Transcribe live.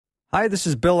Hi, this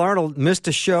is Bill Arnold. Missed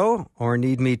a show or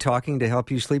need me talking to help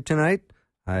you sleep tonight?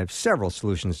 I have several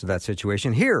solutions to that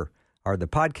situation. Here are the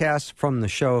podcasts from the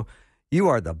show. You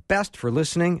are the best for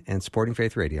listening and supporting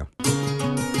Faith Radio.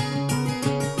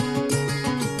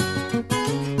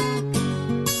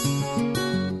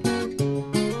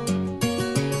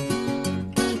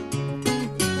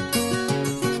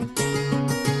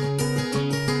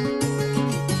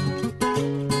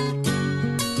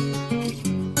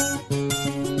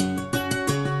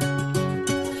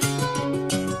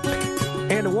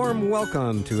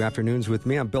 Welcome to Afternoons with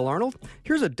me. I'm Bill Arnold.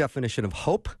 Here's a definition of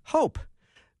hope. Hope,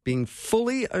 being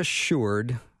fully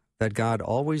assured that God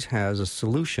always has a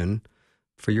solution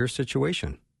for your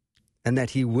situation and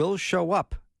that he will show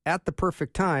up at the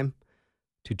perfect time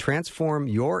to transform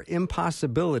your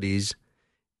impossibilities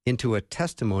into a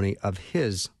testimony of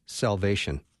his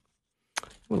salvation.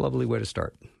 What a lovely way to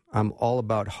start. I'm all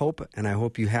about hope, and I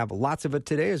hope you have lots of it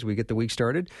today as we get the week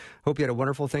started. Hope you had a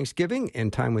wonderful Thanksgiving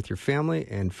and time with your family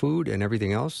and food and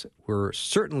everything else. We're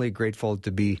certainly grateful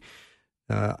to be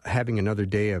having another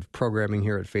day of programming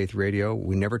here at Faith Radio.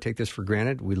 We never take this for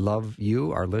granted. We love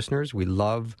you, our listeners. We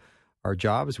love our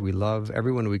jobs. We love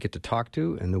everyone we get to talk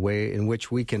to and the way in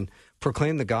which we can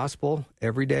proclaim the gospel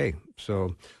every day.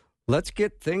 So let's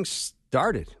get things started.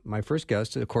 My first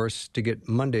guest, of course, to get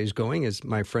Mondays going is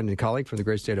my friend and colleague from the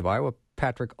great state of Iowa,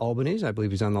 Patrick Albanese. I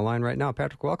believe he's on the line right now.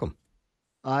 Patrick, welcome.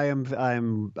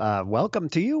 I'm welcome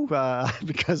to you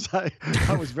because I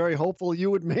was very hopeful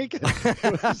you would make it.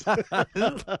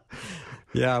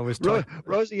 Yeah, I was talking.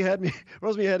 Rosie had me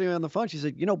on the phone. She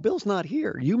said, Bill's not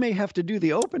here. You may have to do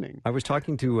the opening. I was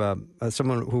talking to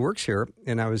someone who works here,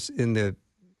 and I was in the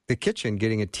kitchen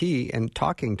getting a tea and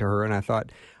talking to her, and I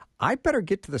thought, I better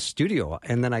get to the studio.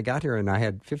 And then I got here and I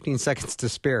had 15 seconds to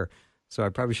spare. So I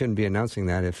probably shouldn't be announcing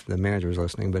that if the manager was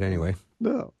listening. But anyway.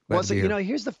 No. Well, so,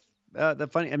 here's the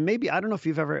funny, and maybe, I don't know if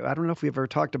we've ever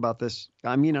talked about this.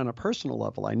 I mean, on a personal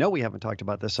level, I know we haven't talked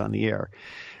about this on the air.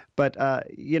 But,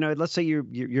 let's say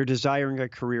you're desiring a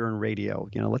career in radio.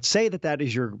 Let's say that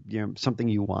is your, something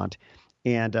you want.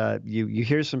 And you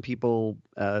hear some people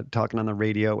talking on the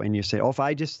radio, and you say, "Oh, if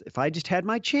I just had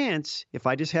my chance,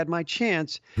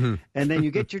 and then you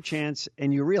get your chance,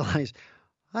 and you realize,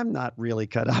 I'm not really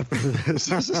cut out for this.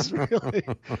 This is really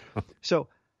so.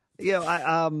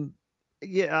 I've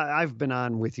been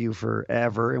on with you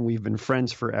forever, and we've been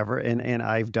friends forever, and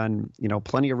I've done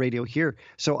plenty of radio here,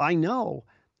 so I know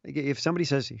if somebody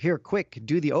says, "Here, quick,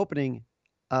 do the opening."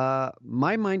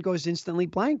 My mind goes instantly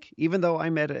blank, even though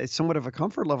I'm at somewhat of a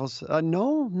comfort level.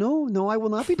 No, I will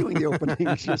not be doing the opening.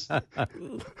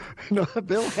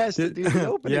 Bill has to do the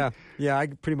opening. Yeah, I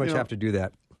pretty much have to do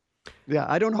that. Yeah,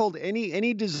 I don't hold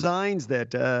any designs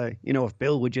that, if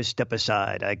Bill would just step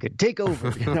aside, I could take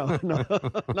over. No,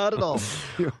 not at all.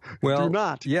 Well, do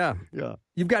not. Yeah.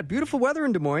 You've got beautiful weather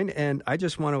in Des Moines, and I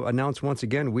just want to announce once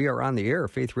again, we are on the air,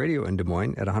 Faith Radio in Des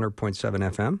Moines at 100.7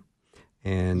 FM.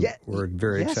 And we're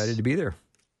very excited to be there.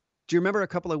 Do you remember a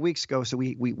couple of weeks ago? So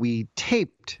we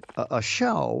taped a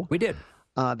show. We did.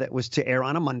 That was to air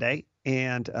on a Monday.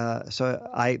 And so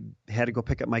I had to go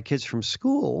pick up my kids from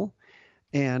school.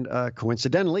 And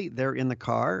coincidentally, they're in the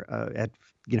car at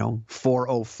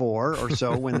 4:04 or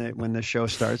so when the show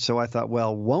starts. So I thought,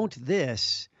 well, won't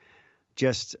this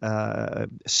just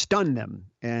stun them?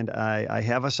 And I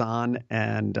have us on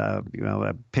and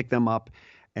pick them up.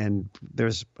 And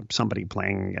there's somebody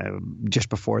playing just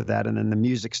before that. And then the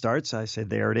music starts. I said,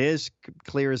 there it is,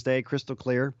 clear as day, crystal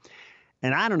clear.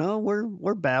 And I don't know,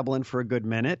 we're babbling for a good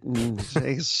minute. And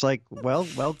it's like,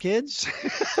 well, kids,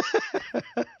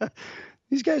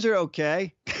 these guys are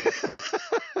okay.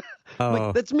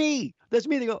 Like, that's me.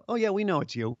 They go, oh, yeah, we know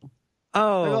it's you.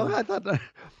 Oh. I thought that.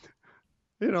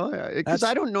 Because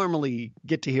I don't normally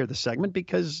get to hear the segment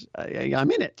because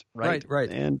I'm in it, right? Right.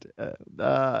 And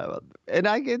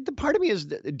part of me is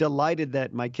delighted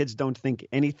that my kids don't think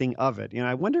anything of it.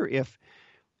 I wonder if,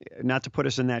 not to put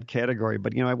us in that category,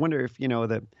 but I wonder if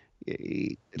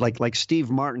like Steve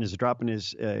Martin is dropping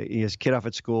his kid off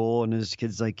at school, and his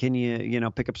kid's like, can you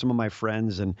pick up some of my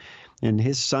friends, and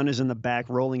his son is in the back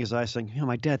rolling his eyes saying,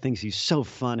 my dad thinks he's so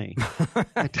funny.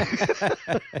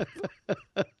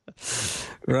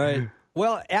 Right.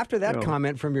 Well, after that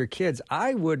comment from your kids,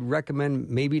 I would recommend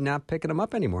maybe not picking them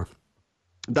up anymore.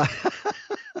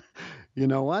 You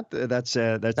know what?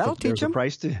 That'll teach them.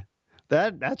 Price to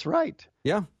that. That's right.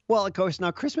 Yeah. Well, of course, now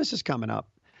Christmas is coming up.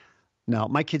 No,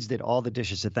 my kids did all the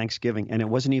dishes at Thanksgiving, and it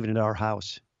wasn't even at our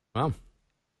house. Wow.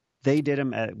 They did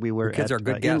them at, we were Your kids at are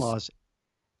good in-laws.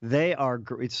 They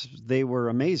were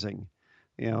amazing.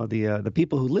 the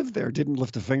people who lived there didn't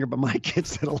lift a finger, but my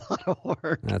kids did a lot of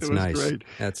work. That's it was nice. Great.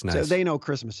 That's nice. So they know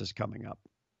Christmas is coming up,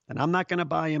 and I'm not going to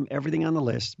buy them everything on the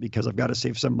list because I've got to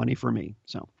save some money for me.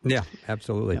 So yeah,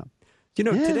 absolutely. Yeah.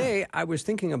 Today I was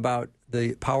thinking about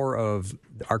the power of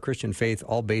our Christian faith,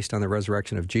 all based on the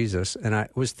resurrection of Jesus, and I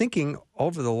was thinking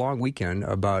over the long weekend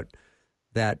about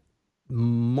that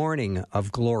morning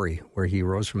of glory where he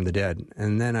rose from the dead.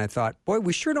 And then I thought, boy,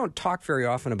 we sure don't talk very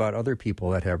often about other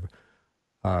people that have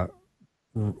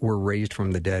were raised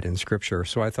from the dead in Scripture.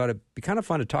 So I thought it'd be kind of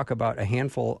fun to talk about a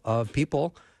handful of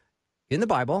people in the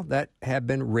Bible that have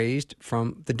been raised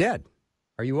from the dead.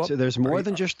 Are you up? So there's more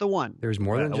than just the one. There's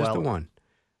more than just the one.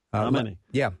 How many?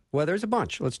 Yeah. Well, there's a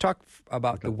bunch. Let's talk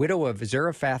about the widow of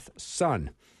Zarephath's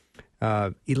son.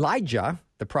 Elijah,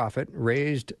 the prophet,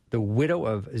 raised the widow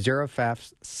of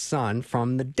Zarephath's son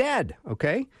from the dead,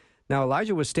 okay? Now,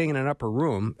 Elijah was staying in an upper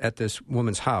room at this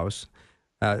woman's house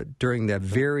during the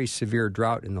very severe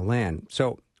drought in the land.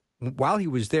 So while he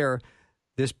was there,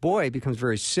 this boy becomes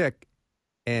very sick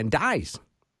and dies.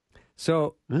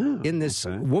 So in this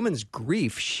woman's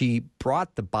grief, she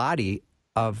brought the body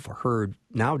of her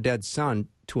now dead son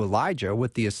to Elijah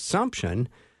with the assumption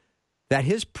that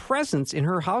his presence in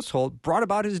her household brought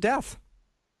about his death.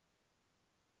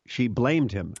 She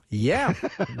blamed him. Yeah.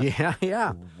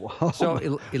 Whoa.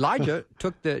 So Elijah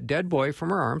took the dead boy from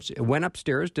her arms, went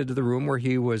upstairs to the room where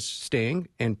he was staying,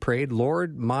 and prayed,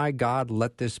 "Lord, my God,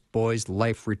 let this boy's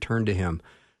life return to him."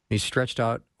 He stretched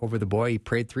out over the boy. He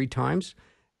prayed 3 times,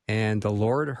 and the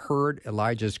Lord heard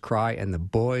Elijah's cry, and the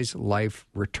boy's life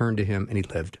returned to him, and he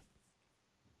lived.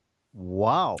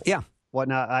 Wow. Yeah. Well,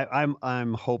 now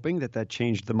I'm hoping that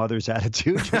changed the mother's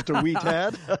attitude just a wee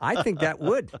tad. I think that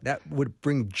would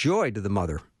bring joy to the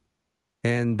mother,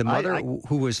 and the mother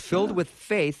who was filled with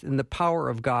faith in the power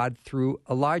of God through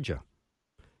Elijah.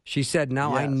 She said,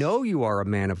 "Now I know you are a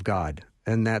man of God,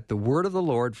 and that the word of the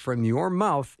Lord from your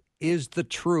mouth is the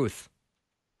truth."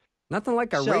 Nothing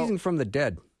like a raising from the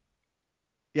dead.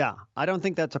 Yeah, I don't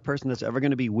think that's a person that's ever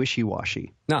going to be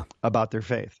wishy-washy No. about their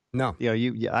faith. No.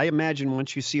 I imagine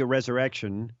once you see a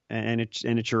resurrection and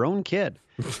it's your own kid.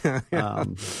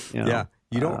 Yeah,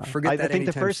 you don't forget that. I think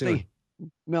the anytime first soon. thing.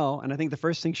 No, and I think the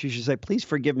first thing she should say, "Please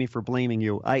forgive me for blaming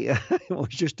you. I was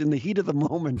just in the heat of the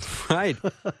moment." Right.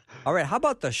 All right. How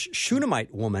about the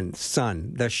Shunammite woman's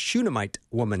son? The Shunammite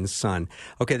woman's son.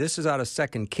 Okay, this is out of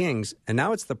 2 Kings, and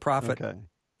now it's the prophet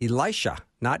Elisha,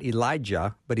 not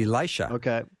Elijah, but Elisha.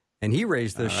 Okay. And he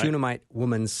raised the Shunammite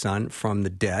woman's son from the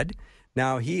dead.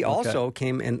 Now, he also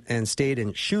came and stayed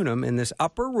in Shunem in this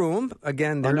upper room.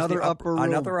 Again, there's another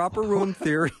upper room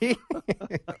theory.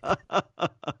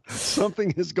 Something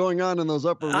is going on in those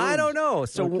upper rooms. I don't know.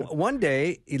 So one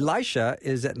day, Elisha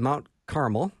is at Mount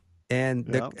Carmel, and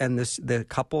the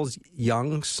couple's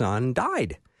young son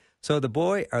died. So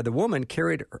the woman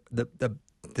carried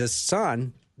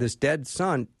this dead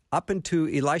son, up into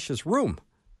Elisha's room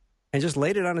and just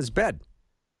laid it on his bed.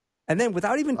 And then,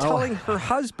 without even telling her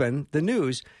husband the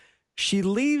news, she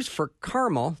leaves for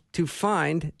Carmel to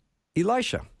find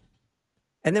Elisha.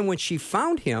 And then when she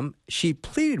found him, she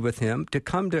pleaded with him to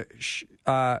come to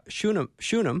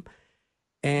Shunem,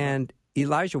 and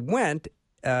Elijah went.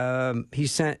 He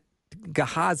sent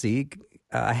Gehazi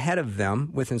ahead of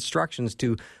them with instructions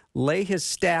to lay his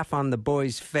staff on the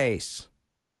boy's face.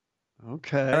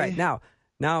 Okay. All right.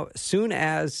 Now, soon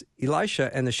as Elisha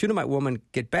and the Shunammite woman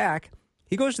get back,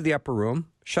 he goes to the upper room,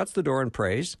 shuts the door, and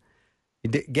prays. He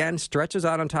again stretches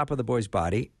out on top of the boy's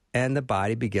body, and the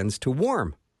body begins to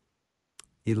warm.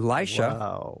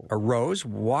 Elisha arose,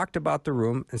 walked about the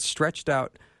room, and stretched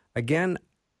out again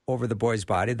over the boy's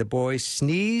body. The boy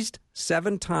sneezed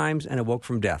 7 times and awoke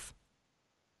from death.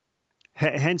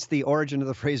 Hence the origin of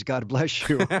the phrase, "God bless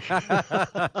you."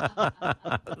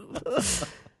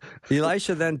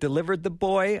 Elisha then delivered the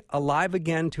boy alive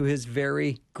again to his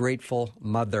very grateful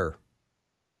mother.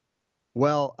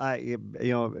 Well,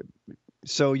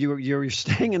 so you're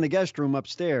staying in the guest room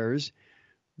upstairs.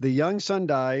 The young son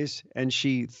dies, and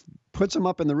she puts him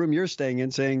up in the room you're staying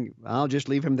in, saying, "I'll just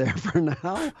leave him there for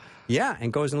now." Yeah,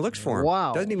 and goes and looks for him.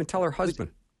 Wow. Doesn't even tell her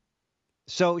husband.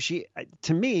 So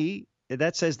to me,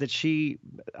 that says that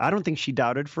I don't think she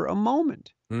doubted for a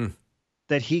moment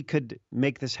that he could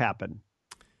make this happen.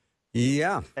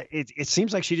 Yeah. It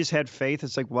seems like she just had faith.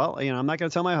 It's like, well, I'm not going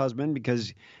to tell my husband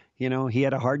because, he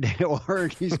had a hard day at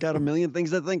work. He's got a million things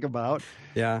to think about.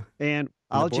 Yeah. And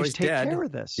I'll just take care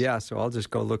of this. Yeah, so I'll just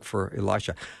go look for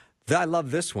Elisha. I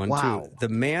love this one, too. The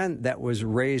man that was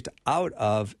raised out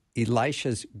of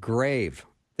Elisha's grave.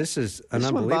 This is an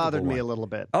unbelievable one. This one bothered me a little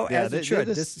bit. Oh, as it should.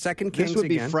 This 2 Kings This would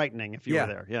be again. frightening if you were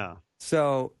there. Yeah.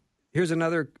 So here's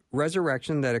another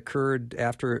resurrection that occurred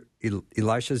after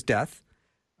Elisha's death.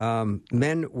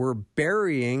 Men were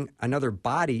burying another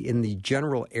body in the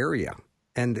general area,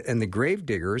 and the grave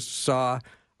diggers saw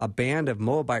a band of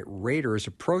Moabite raiders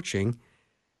approaching,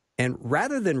 and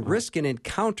rather than risk an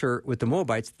encounter with the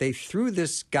Moabites, they threw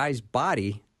this guy's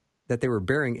body that they were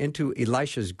burying into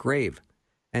Elisha's grave.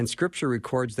 And Scripture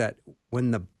records that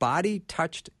when the body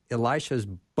touched Elisha's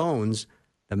bones,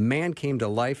 the man came to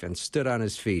life and stood on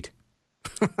his feet.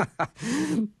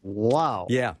 Wow.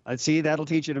 Yeah. See, that'll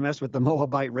teach you to mess with the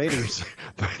Moabite raiders.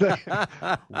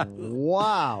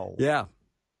 Wow. Yeah.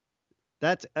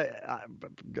 That's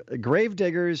grave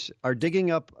diggers are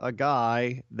digging up a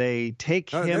guy. They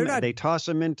take him, they toss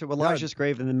him into Elijah's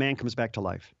grave, and the man comes back to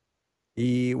life.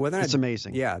 It's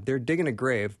amazing. Yeah, they're digging a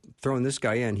grave, throwing this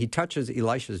guy in. He touches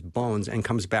Elisha's bones and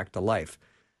comes back to life.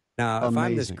 Now, if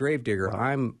I'm this grave digger,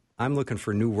 wow. I'm looking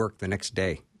for new work the next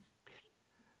day.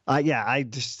 There's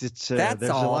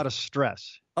a lot of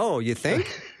stress. Oh, you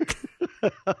think?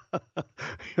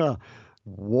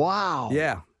 Wow.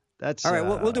 Yeah. That's all right.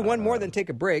 We'll do one more, then take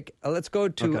a break. Let's go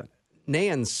to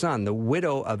Naan's son, the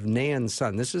widow of Naan's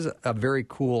son. This is a very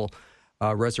cool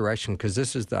resurrection because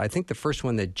this is, I think, the first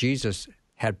one that Jesus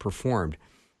had performed.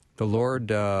 The Lord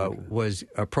was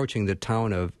approaching the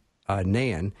town of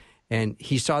Naan, and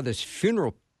he saw this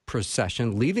funeral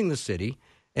procession leaving the city.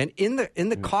 And in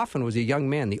the coffin was a young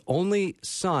man, the only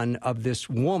son of this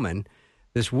woman,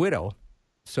 this widow.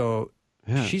 So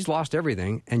she's lost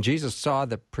everything. And Jesus saw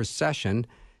the procession,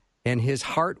 and his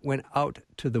heart went out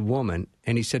to the woman,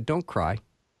 and he said, "Don't cry."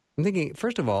 I'm thinking,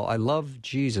 first of all, I love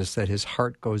Jesus that his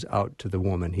heart goes out to the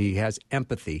woman. He has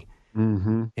empathy.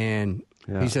 Mm-hmm. And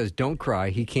he says, "Don't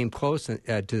cry." He came close to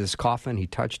this coffin. He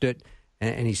touched it,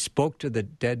 and he spoke to the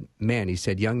dead man. He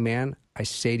said, "Young man, I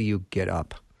say to you, get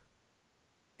up."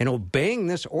 And obeying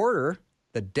this order,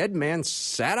 the dead man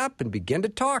sat up and began to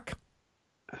talk.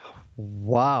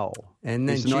 Wow. And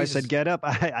then I said, get up.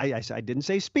 I didn't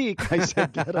say speak. I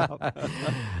said, get up.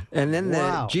 And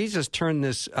then Jesus turned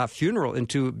this funeral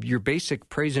into your basic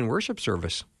praise and worship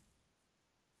service.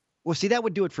 Well, see, that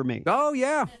would do it for me. Oh,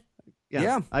 yeah.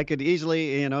 Yeah. I could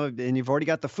easily, and you've already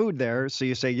got the food there. So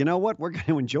you say, you know what? We're going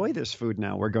to enjoy this food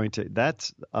now. We're going to,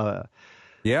 that's... I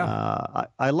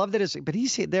love that. But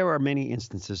there are many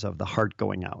instances of the heart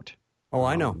going out. Oh,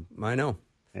 I know.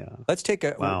 Yeah. Let's take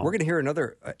we're going to hear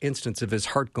another instance of his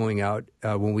heart going out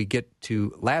when we get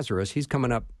to Lazarus. He's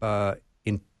coming up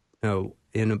in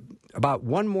about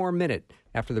one more minute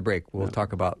after the break. We'll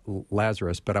talk about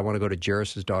Lazarus, but I want to go to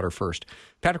Jairus' daughter first.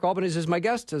 Patrick Albanese is my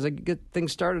guest as I get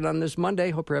things started on this Monday.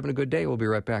 Hope you're having a good day. We'll be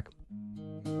right back.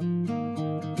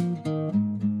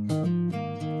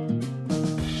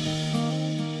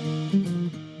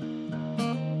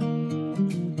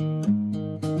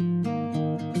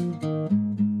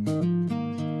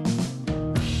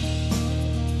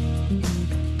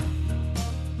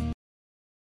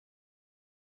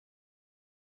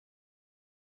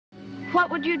 What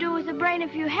would you do with a brain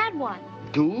if you had one?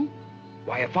 Do?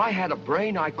 Why, if I had a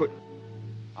brain, I could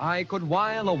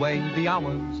while away the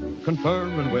hours,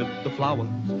 conferring with the flowers,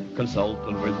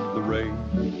 consulting with the rain.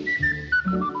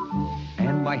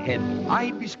 And my head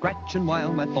I'd be scratching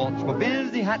while my thoughts were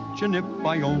busy hatching if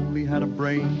I only had a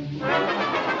brain.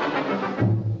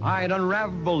 I'd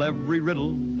unravel every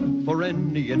riddle for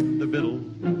any individual.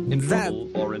 In that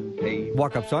or in pain.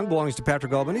 walk-up song belongs to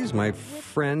Patrick Albanese, my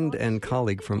friend and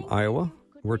colleague from Iowa.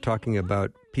 We're talking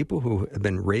about people who have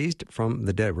been raised from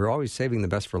the dead. We're always saving the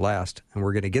best for last, and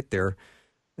we're going to get there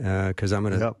because I'm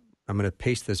going to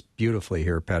paste this beautifully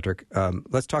here, Patrick.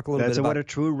 Let's talk a little bit about... That's what a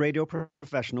true radio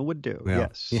professional would do,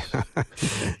 yes.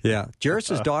 Yeah.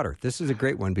 Jairus' daughter. This is a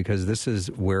great one because this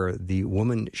is where the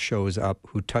woman shows up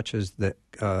who touches the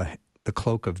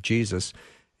cloak of Jesus,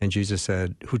 and Jesus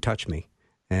said, "Who touched me?"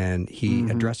 And he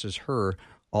addresses her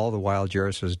all the while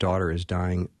Jairus' daughter is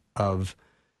dying of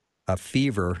a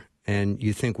fever. And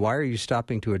you think, why are you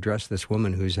stopping to address this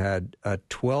woman who's had a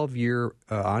 12-year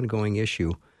ongoing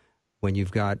issue when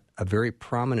you've got a very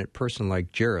prominent person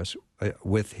like Jairus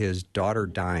with his daughter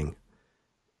dying?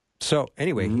 So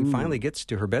anyway, he finally gets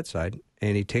to her bedside,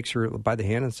 and he takes her by the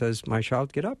hand and says, "My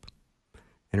child, get up."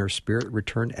 And her spirit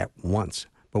returned at once.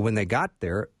 But when they got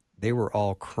there, they were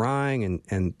all crying,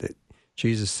 and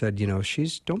Jesus said,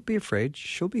 don't be afraid,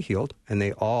 she'll be healed. And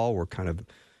they all were kind of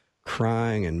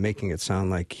crying and making it sound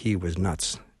like he was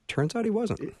nuts. Turns out he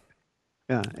wasn't.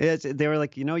 Yeah, they were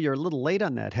like, you're a little late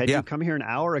on that. Had you come here an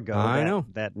hour ago, I know.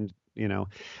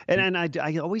 And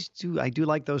I always do. I do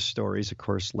like those stories. Of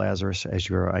course, Lazarus,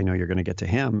 I know you're going to get to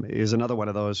him, is another one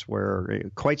of those where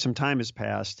quite some time has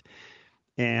passed,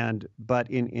 But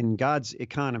in God's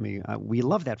economy, we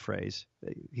love that phrase.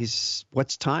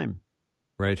 What's time?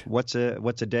 Right. What's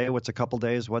a day? What's a couple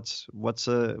days? What's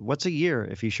a year?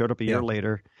 If he showed up a year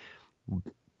later,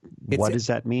 what does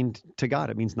that mean to God?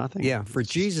 It means nothing. Yeah. For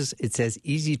Jesus, it's as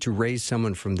easy to raise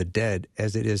someone from the dead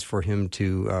as it is for him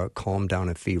to calm down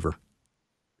a fever.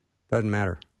 Doesn't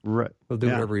matter. Right. He'll do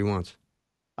whatever he wants.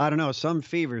 I don't know. Some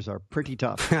fevers are pretty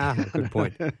tough. Good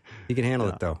point. He can handle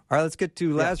it, though. All right, let's get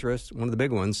to Lazarus, one of the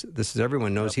big ones. This is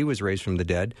everyone knows he was raised from the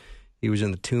dead. He was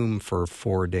in the tomb for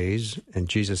 4 days, and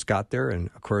Jesus got there. And,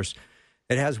 of course,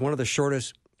 it has one of the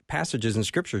shortest passages in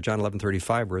Scripture, John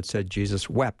 11:35, where it said Jesus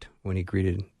wept when he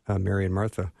greeted Mary and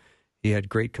Martha. He had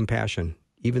great compassion,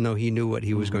 even though he knew what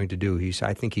he was going to do.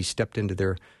 I think he stepped into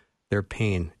their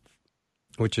pain,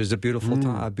 which is a beautiful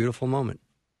a beautiful moment.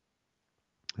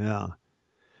 Yeah.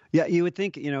 Yeah, you would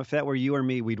think, if that were you or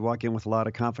me, we'd walk in with a lot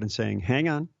of confidence saying, hang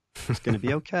on, it's going to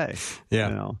be okay.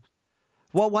 Yeah.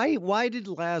 Well, why did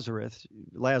Lazarus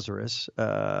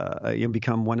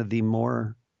become one of the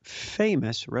more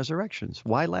famous resurrections?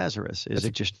 Why Lazarus? Is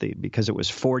it just because it was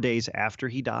 4 days after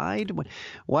he died?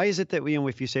 Why is it that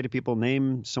if you say to people,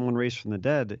 name someone raised from the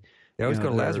dead, they always go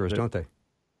to Lazarus, don't they?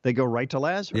 They go right to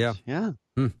Lazarus. Yeah.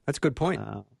 That's a good point.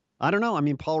 I don't know. I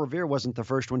mean, Paul Revere wasn't the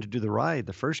first one to do the ride.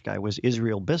 The first guy was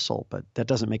Israel Bissell, but that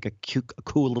doesn't make a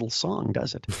cool little song,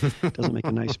 does it? It doesn't make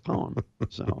a nice poem.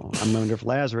 So I wonder if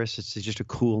Lazarus is just a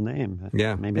cool name.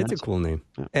 Yeah, maybe it's a cool name.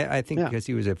 Yeah. I think because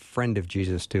he was a friend of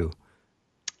Jesus, too.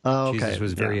 Oh, okay. Jesus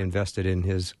was very invested in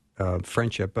his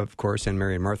friendship, of course, and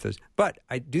Mary and Martha's. But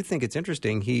I do think it's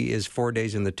interesting. He is 4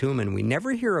 days in the tomb, and we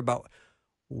never hear about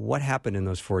what happened in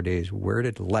those 4 days. Where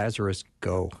did Lazarus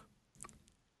go?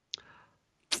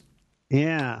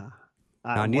 Yeah.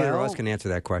 Now, neither of us can answer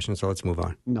that question, so let's move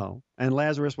on. No. And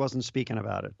Lazarus wasn't speaking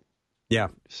about it. Yeah.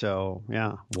 So,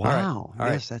 yeah. Wow. All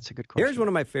right. Yes, that's a good question. Here's one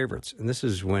of my favorites, and this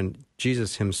is when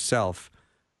Jesus himself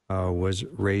was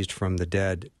raised from the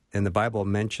dead. And the Bible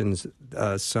mentions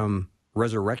some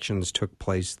resurrections took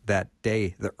place that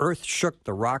day. The earth shook,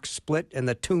 the rocks split, and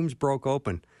the tombs broke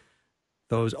open.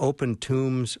 Those open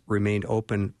tombs remained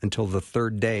open until the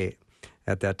third day.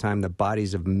 At that time, the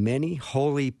bodies of many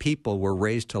holy people were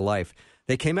raised to life.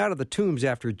 They came out of the tombs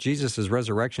after Jesus'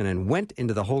 resurrection and went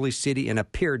into the holy city and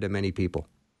appeared to many people.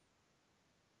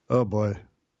 Oh, boy.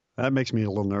 That makes me a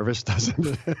little nervous,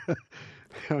 doesn't it?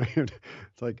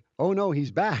 It's like, oh, no,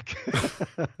 he's back.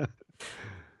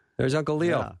 There's Uncle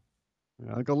Leo.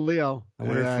 Yeah. Uncle Leo. I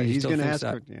wonder if he's going to ask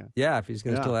that. If he's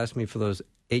going to still ask me for those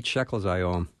 8 shekels I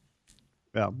owe him.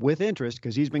 Yeah, with interest,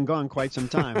 because he's been gone quite some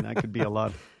time. That could be a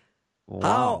lot.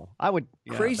 Wow.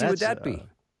 Crazy would that be?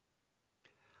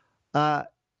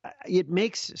 It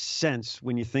makes sense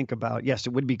when you think about, yes, it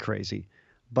would be crazy.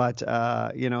 But,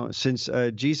 since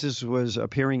Jesus was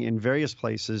appearing in various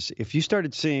places, if you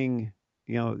started seeing,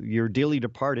 your dearly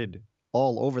departed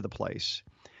all over the place,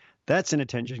 that's an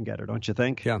attention getter, don't you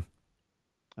think? Yeah.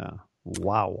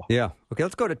 Wow. Yeah. Okay,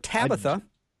 let's go to Tabitha,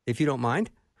 if you don't mind.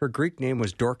 Her Greek name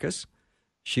was Dorcas.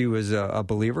 She was a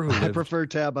believer who lived... I prefer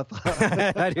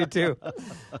Tabitha. I do too.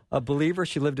 A believer.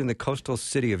 She lived in the coastal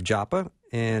city of Joppa,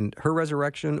 and her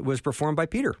resurrection was performed by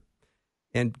Peter.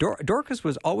 And Dorcas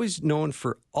was always known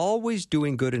for always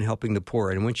doing good and helping the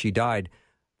poor. And when she died,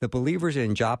 the believers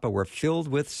in Joppa were filled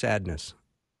with sadness.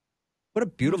 What a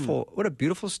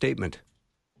beautiful statement.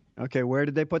 Okay, where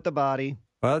did they put the body?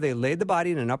 Well, they laid the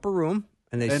body in an upper room.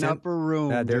 And upper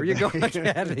room. There you go.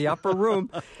 The upper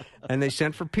room. And they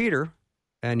sent for Peter.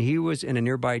 And he was in a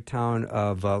nearby town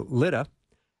of Lydda,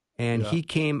 and he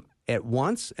came at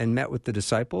once and met with the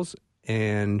disciples,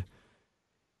 and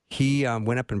he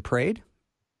went up and prayed,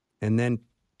 and then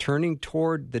turning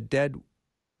toward the dead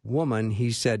woman,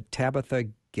 he said, "Tabitha,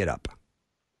 get up."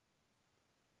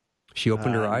 She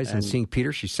opened her eyes, and seeing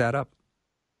Peter, she sat up,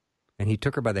 and he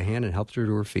took her by the hand and helped her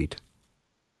to her feet.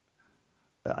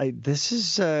 This is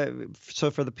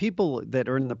so for the people that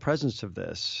are in the presence of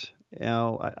this.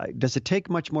 Does it take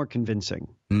much more convincing?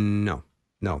 No.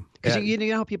 Because you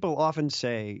know how people often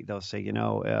say, they'll say, a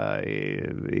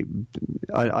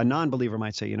non-believer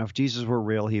might say, if Jesus were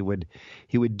real, he would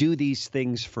do these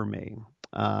things for me.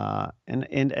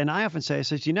 And I often say,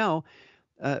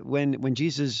 when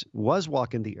Jesus was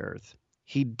walking the earth,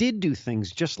 he did do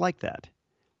things just like that.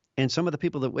 And some of the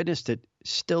people that witnessed it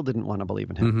still didn't want to believe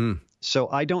in him. Mm-hmm. So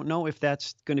I don't know if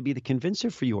that's going to be the convincer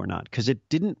for you or not, because it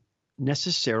didn't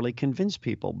necessarily convince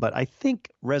people, but I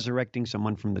think resurrecting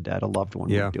someone from the dead, a loved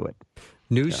one, would do it.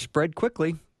 News spread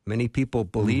quickly. Many people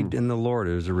believed in the Lord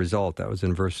as a result. That was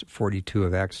in verse 42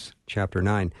 of Acts chapter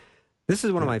 9. This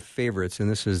is one of my favorites, and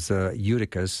this is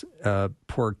Eutychus,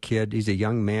 poor kid. He's a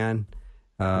young man,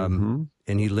 and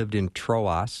and he lived in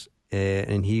Troas,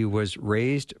 and he was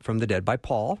raised from the dead by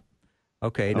Paul.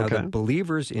 Okay, now the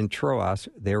believers in Troas,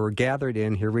 they were gathered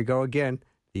in, here we go again,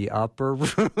 the upper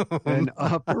room. An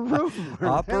upper room.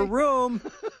 Upper room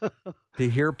to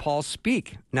hear Paul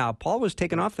speak. Now, Paul was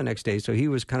taken off the next day, so he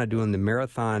was kind of doing the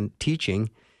marathon teaching,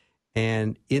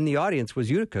 and in the audience was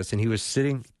Eutychus, and he was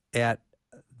sitting at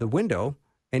the window,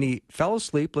 and he fell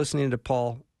asleep listening to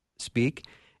Paul speak,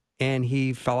 and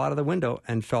he fell out of the window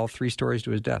and fell 3 stories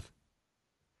to his death.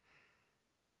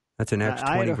 That's in Acts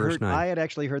 20, verse 9. I had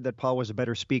actually heard that Paul was a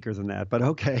better speaker than that, but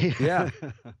okay. Yeah.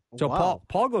 So Wow.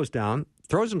 Paul goes down,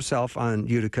 throws himself on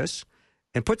Eutychus,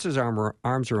 and puts his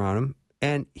arms around him,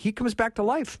 and he comes back to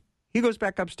life. He goes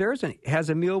back upstairs and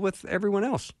has a meal with everyone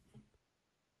else.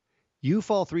 You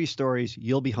fall 3 stories,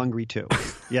 you'll be hungry too.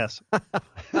 Yes.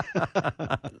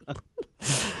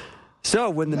 So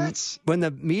when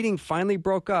the meeting finally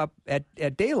broke up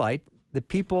at daylight, the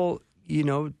people,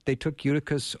 they took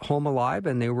Eutychus home alive,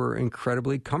 and they were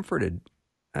incredibly comforted.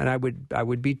 And I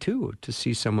would be too, to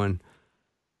see someone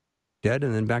dead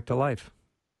and then back to life.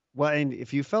 Well, and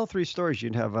if you fell 3 stories,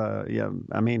 you'd have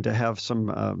to have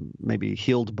some maybe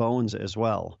healed bones as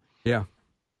well. Yeah.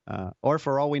 Or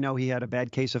for all we know, he had a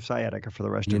bad case of sciatica for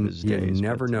the rest of his days. You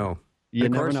never know. You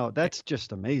never know. That's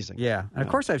just amazing. Yeah. And of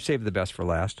course, I've saved the best for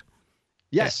last.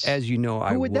 Yes. As you know,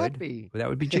 I would. Who would that be? That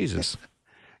would be Jesus.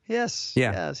 Yes.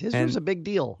 Yeah. Yes. His was a big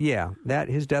deal. Yeah.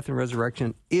 His death and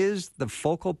resurrection is the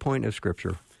focal point of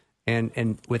Scripture.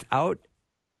 And without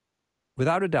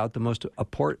a doubt, the most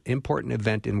important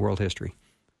event in world history.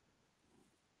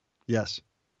 Yes.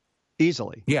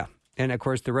 Easily. Yeah. And of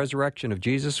course, the resurrection of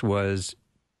Jesus was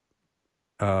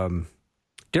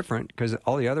different because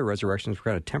all the other resurrections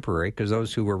were kind of temporary because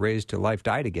those who were raised to life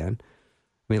died again.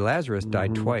 I mean, Lazarus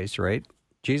died twice, right?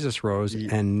 Jesus rose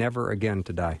and never again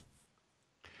to die.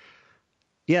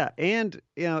 Yeah, and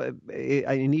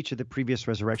in each of the previous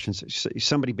resurrections,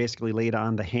 somebody basically laid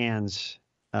on the hands.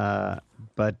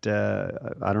 But I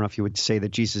don't know if you would say that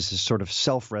Jesus is sort of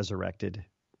self-resurrected.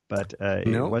 But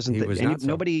no, it wasn't. he was not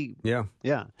nobody. Yeah,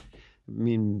 yeah. I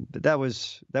mean, that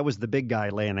was the big guy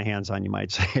laying the hands on, you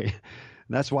might say.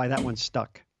 That's why that one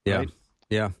stuck. Yeah, right?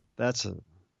 yeah.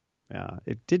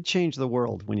 It did change the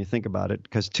world when you think about it,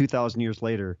 because 2,000 years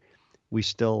later, we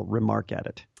still remark at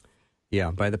it.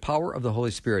 Yeah, by the power of the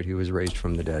Holy Spirit, he was raised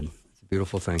from the dead. It's a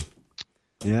beautiful thing.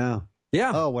 Yeah.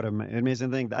 Yeah. Oh, what an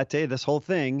amazing thing. I tell you, this whole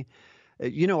thing,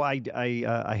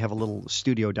 I have a little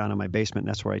studio down in my basement, and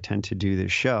that's where I tend to do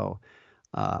this show.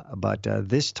 But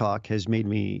this talk has made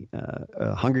me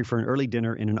hungry for an early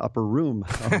dinner in an upper room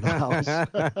of the house.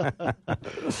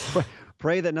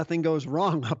 Pray that nothing goes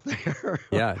wrong up there.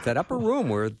 Yeah, it's that upper room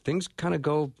where things kind of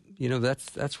go.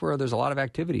 That's where there's a lot of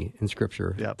activity in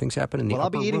Scripture. Yep. Things happen in the upper I'll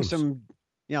be eating rooms.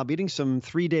 I'll be eating some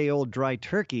 3-day-old dry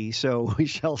turkey, so we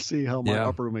shall see how my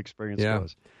upper room experience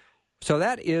goes. So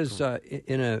that is,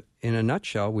 in a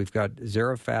nutshell, we've got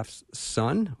Zarephath's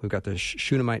son, we've got the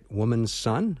Shunammite woman's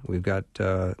son, we've got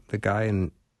the guy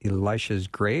in Elisha's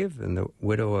grave and the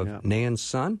widow of Nain's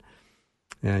son,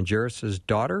 and Jairus'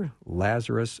 daughter,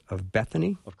 Lazarus of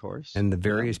Bethany. Of course. And the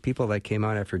various people that came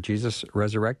out after Jesus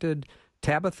resurrected,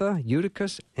 Tabitha,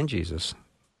 Eutychus, and Jesus.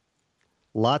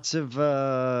 Lots of proof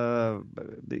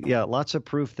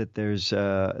that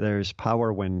there's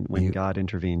power when God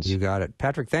intervenes. You got it.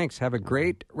 Patrick, thanks. Have a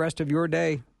great rest of your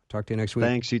day. Talk to you next week.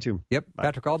 Thanks, you too. Yep. Bye.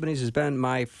 Patrick Albanese has been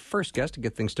my first guest to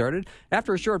get things started.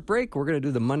 After a short break, we're going to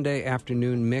do the Monday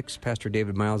afternoon mix. Pastor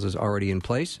David Myles is already in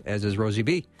place, as is Rosie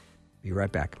B. Be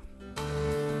right back.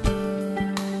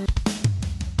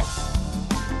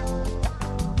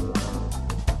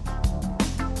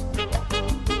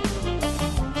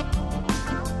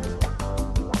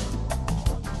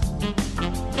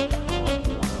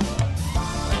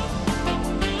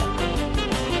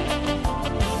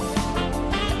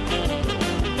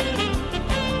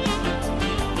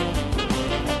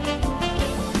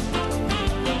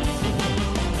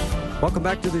 Welcome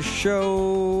back to the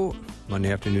show.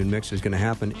 Monday Afternoon Mix is going to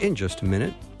happen in just a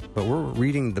minute, but we're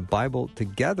reading the Bible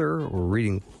together. We're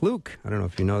reading Luke. I don't know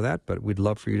if you know that, but we'd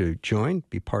love for you to join,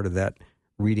 be part of that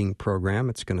reading program.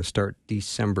 It's going to start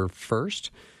December 1st,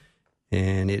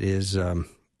 and it is a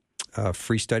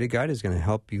free study guide. Is going to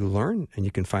help you learn, and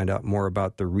you can find out more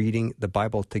about the Reading the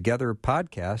Bible Together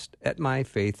podcast at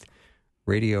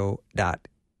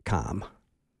myfaithradio.com.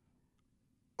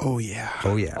 Oh, yeah.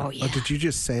 Oh, yeah. Oh, yeah. Oh, did you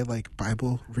just say, like,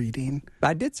 Bible reading?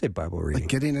 I did say Bible reading.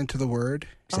 Like getting into the Word?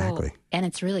 Exactly. Oh, and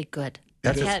it's really good.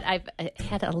 I've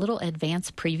had a little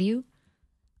advanced preview.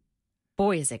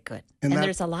 Boy, is it good. And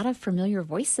there's a lot of familiar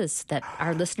voices that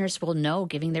our listeners will know,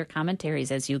 giving their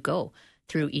commentaries as you go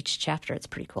through each chapter. It's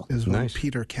pretty cool. Is Nice.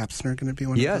 Peter Kapsner going to be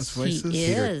one of those voices? He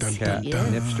is.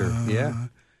 Nipster. Yeah.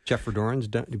 Jeff Verdoren's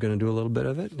going to do a little bit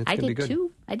of it. It's I gonna be did good.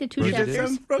 two. I did two Rosie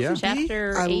chapters. did? Yeah.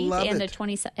 Chapter I 8 love and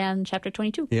it. and chapter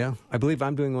 22. Yeah, I believe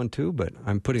I'm doing one too, but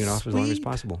I'm putting it off as long as Sweet.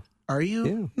 possible. Are you?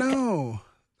 Yeah. No.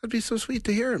 That'd be so sweet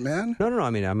to hear it, man. No. I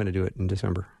mean, I'm going to do it in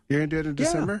December. You're going to do it in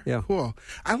December? Yeah. Cool.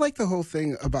 I like the whole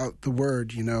thing about the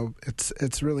word,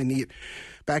 It's really neat.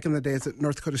 Back in the days at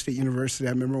North Dakota State University,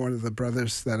 I remember one of the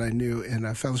brothers that I knew in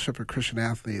a Fellowship of Christian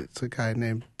Athletes, a guy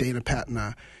named Dana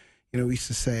Patna. We used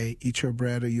to say, eat your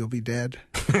bread or you'll be dead.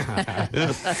 I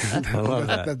love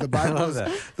that.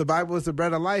 The Bible is the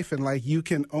bread of life, and like you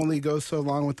can only go so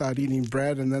long without eating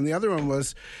bread. And then the other one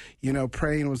was,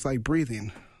 praying was like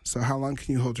breathing. So how long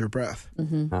can you hold your breath?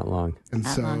 Mm-hmm. Not long. And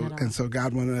Not long at all. so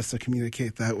God wanted us to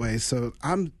communicate that way. So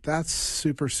that's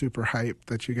super, super hype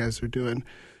that you guys are doing,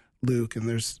 Luke, and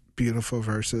there's beautiful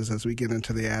verses as we get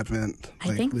into the Advent, I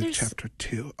like think Luke there's- chapter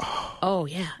 2. Oh,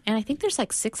 yeah. And I think there's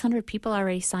like 600 people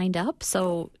already signed up.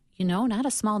 So, not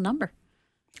a small number.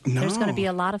 No. There's going to be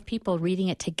a lot of people reading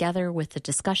it together with the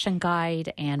discussion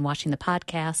guide and watching the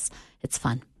podcasts. It's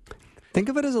fun, Think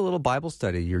of it as a little Bible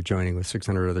study you're joining with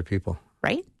 600 other people.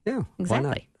 right? Yeah, Exactly. Why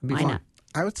not? It'd be Why fun. not?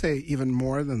 I would say even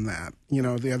more than that.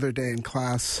 The other day in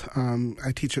class,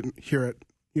 I teach it here at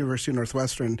University of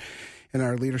Northwestern in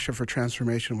our Leadership for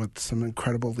Transformation with some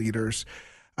incredible leaders.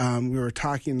 We were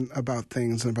talking about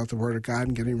things and about the Word of God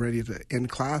and getting ready to end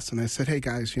class. And I said, hey,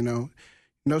 guys,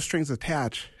 no strings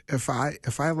attached. If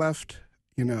I left,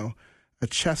 a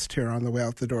chest here on the way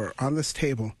out the door on this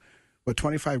table with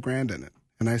 $25,000 in it,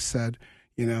 and I said,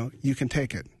 you can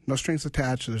take it. No strings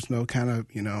attached. There's no kind of,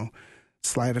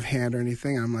 sleight of hand or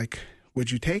anything. I'm like, would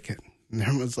you take it? And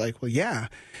everyone's like, well, yeah.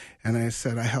 And I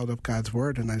said, I held up God's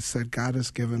word, and I said, God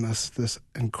has given us this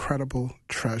incredible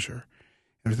treasure.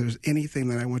 And if there's anything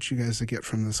that I want you guys to get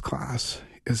from this class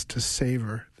is to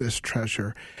savor this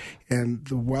treasure. And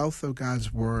the wealth of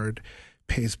God's word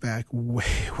pays back way,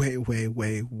 way, way,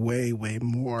 way, way, way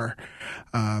more.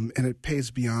 And it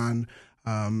pays beyond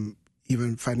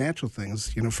even financial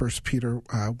things. 1 Peter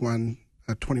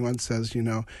 1:21 says,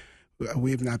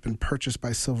 we have not been purchased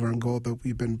by silver and gold, but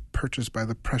we've been purchased by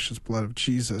the precious blood of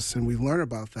Jesus. And we learn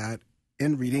about that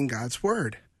in reading God's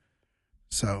word.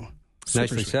 So,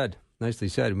 Nicely said. Nicely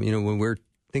said. When we're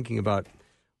thinking about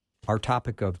our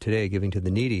topic of today, giving to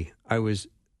the needy, I was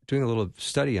doing a little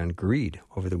study on greed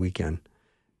over the weekend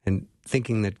and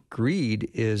thinking that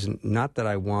greed is not that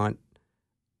I want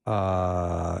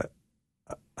a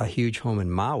huge home in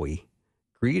Maui.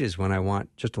 Greed is when I want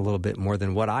just a little bit more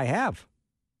than what I have.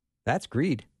 That's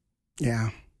greed.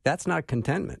 Yeah. That's not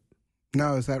contentment.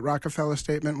 No, is that Rockefeller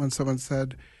statement when someone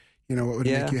said, what would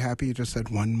make you happy? You just said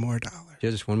 $1 more.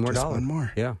 Just $1 more. Just one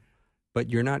more. Yeah. But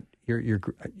you're not,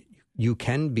 you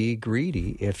can be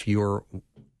greedy if you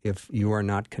are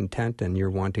not content and you're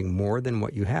wanting more than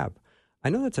what you have. I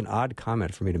know that's an odd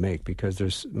comment for me to make because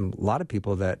there's a lot of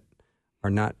people that are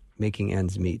not making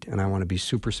ends meet, and I want to be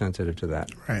super sensitive to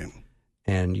that. Right.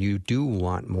 And you do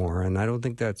want more, and I don't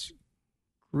think that's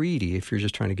greedy if you're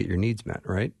just trying to get your needs met,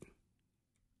 right?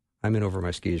 I'm in over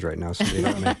my skis right now, so they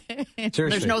don't make... Seriously.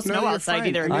 There's no snow you're outside fine.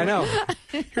 either. I know.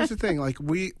 Here's the thing, like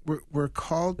we're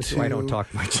called This to... is why I don't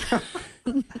talk much.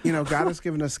 God has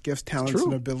given us gifts, talents,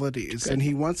 and abilities, and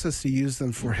He wants us to use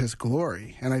them for His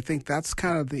glory. And I think that's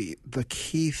kind of the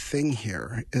key thing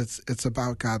here. It's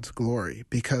about God's glory.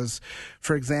 Because,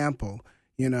 for example,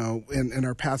 in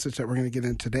our passage that we're going to get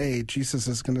in today, Jesus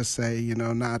is going to say,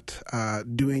 not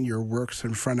doing your works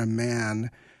in front of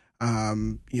man,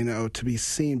 to be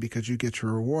seen because you get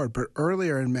your reward. But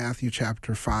earlier in Matthew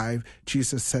chapter 5,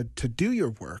 Jesus said to do your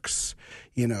works,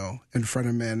 in front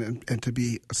of men and to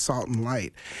be salt and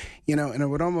light, and it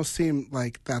would almost seem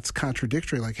like that's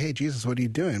contradictory. Like, hey, Jesus, what are you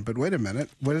doing? But wait a minute.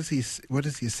 What does he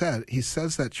say? He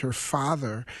says that your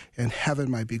Father in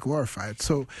heaven might be glorified.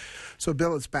 So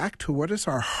Bill, it's back to what is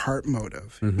our heart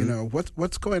motive? Mm-hmm.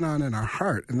 What's going on in our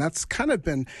heart? And that's kind of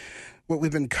been what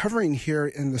we've been covering here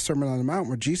in the Sermon on the Mount,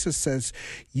 where Jesus says,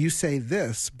 you say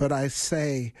this, but I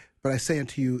say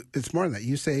unto you, it's more than that.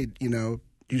 You say,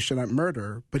 you should not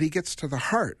murder, but he gets to the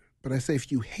heart. But I say,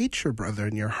 if you hate your brother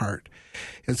in your heart.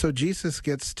 And so Jesus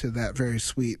gets to that very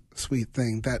sweet, sweet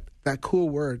thing, that cool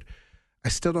word. I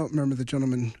still don't remember the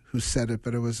gentleman who said it,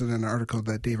 but it was in an article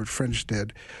that David French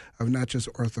did of not just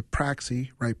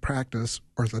orthopraxy, right practice,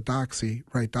 orthodoxy,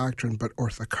 right doctrine, but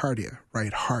orthocardia,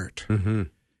 right heart. Mm-hmm.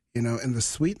 And the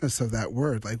sweetness of that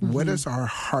word, like what is our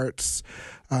heart's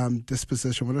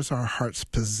disposition? What is our heart's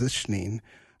positioning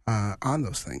on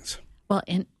those things? Well,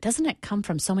 and doesn't it come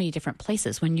from so many different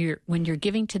places? When you're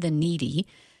giving to the needy,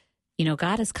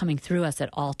 God is coming through us at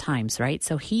all times, right?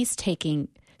 So he's taking,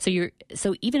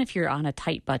 so even if you're on a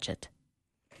tight budget,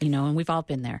 and we've all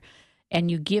been there, and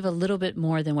you give a little bit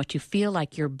more than what you feel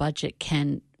like your budget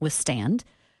can withstand,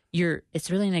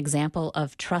 it's really an example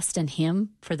of trust in him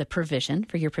for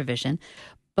your provision.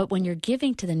 But when you're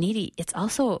giving to the needy, it's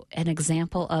also an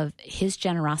example of his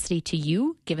generosity to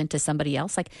you given to somebody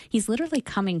else. Like he's literally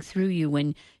coming through you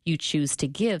when you choose to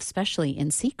give, especially in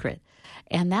secret.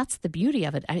 And that's the beauty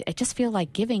of it. I just feel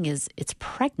like giving it's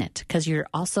pregnant because you're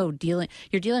also dealing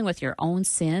with your own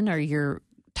sin or your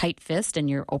tight fist and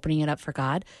you're opening it up for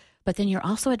God. But then you're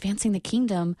also advancing the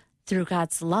kingdom through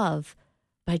God's love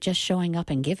by just showing up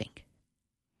and giving.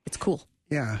 It's cool.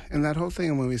 Yeah. And that whole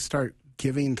thing, when we start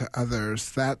giving to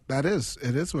others,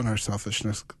 it is when our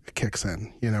selfishness kicks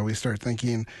in. We start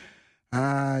thinking,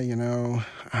 I'm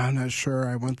not sure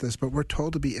I want this, but we're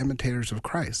told to be imitators of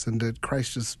Christ. And did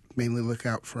Christ just mainly look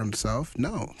out for himself?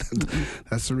 No.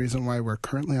 That's the reason why we're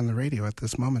currently on the radio at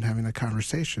this moment having a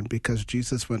conversation, because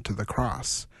Jesus went to the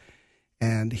cross.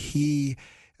 And he,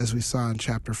 as we saw in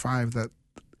chapter 5, that,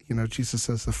 Jesus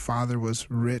says the Father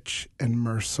was rich in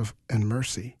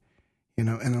mercy. And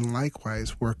then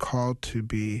likewise, we're called to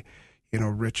be,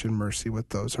 rich in mercy with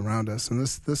those around us. And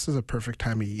this is a perfect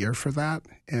time of year for that.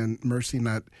 And mercy,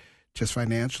 not just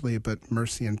financially, but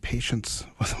mercy and patience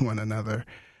with one another,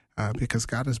 because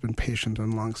God has been patient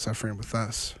and long-suffering with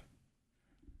us.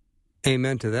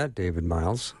 Amen to that, David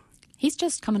Myles. He's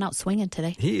just coming out swinging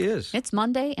today. He is. It's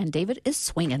Monday, and David is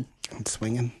swinging. I'm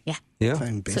swinging? Yeah. It's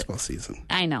in baseball season.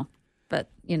 I know, but,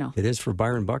 It is for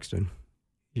Byron Buxton.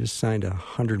 He just signed a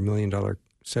 $100 million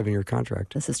 7-year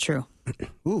contract. This is true.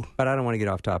 Ooh. But I don't want to get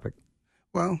off topic.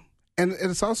 Well, and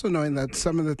it's also knowing that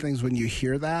some of the things, when you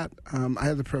hear that, I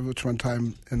had the privilege one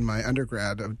time in my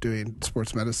undergrad of doing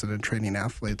sports medicine and training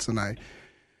athletes, and I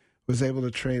was able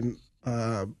to train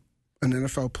an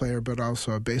NFL player, but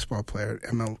also a baseball player,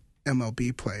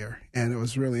 MLB player. And it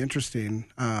was really interesting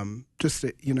just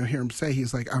to, hear him say,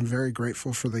 he's like, I'm very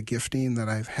grateful for the gifting that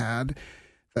I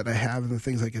have and the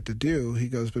things I get to do. He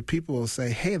goes, but people will say,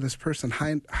 hey, this person,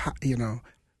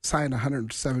 signed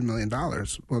 $107 million.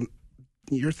 Well,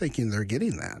 you're thinking they're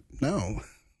getting that. No.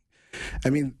 I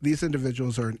mean, these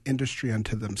individuals are an industry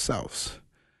unto themselves.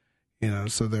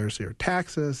 So there's your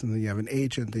taxes, and then you have an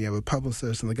agent, then you have a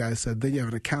publicist, and the guy said, then you have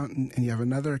an accountant, and you have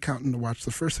another accountant to watch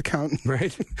the first accountant.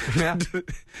 Right. Yeah.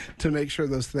 to make sure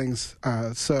those things.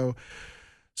 So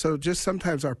just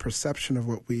sometimes our perception of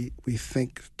what we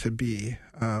think to be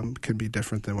can be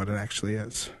different than what it actually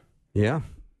is. Yeah.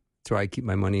 That's why I keep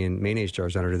my money in mayonnaise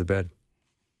jars under the bed.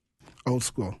 Old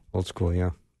school. Old school, yeah.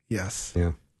 Yes.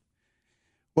 Yeah.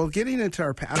 Well, getting into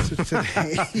our passage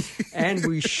today. And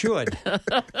we should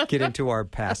get into our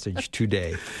passage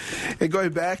today. And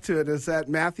going back to it is that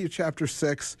Matthew chapter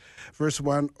 6, verse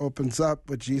 1 opens up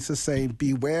with Jesus saying,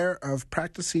 beware of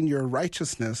practicing your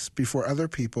righteousness before other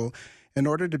people in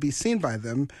order to be seen by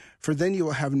them, for then you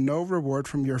will have no reward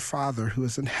from your Father who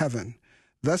is in heaven.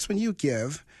 Thus, when you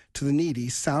give to the needy,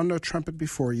 sound no trumpet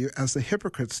before you, as the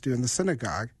hypocrites do in the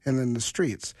synagogue and in the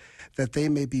streets, that they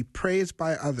may be praised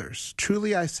by others.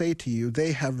 Truly I say to you,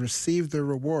 they have received their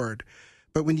reward.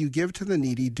 But when you give to the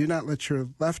needy, do not let your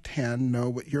left hand know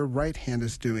what your right hand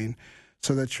is doing,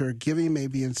 so that your giving may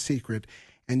be in secret,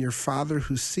 and your Father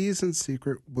who sees in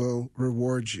secret will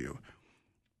reward you.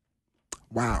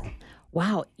 Wow.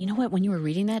 Wow. You know what? When you were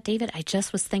reading that, David, I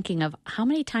just was thinking of how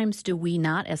many times do we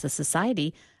not as a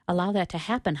society allow that to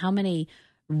happen? How many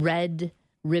red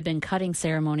ribbon cutting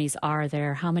ceremonies are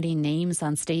there? How many names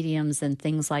on stadiums and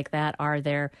things like that are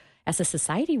there? As a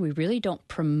society, we really don't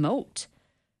promote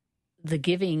the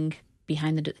giving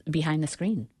behind the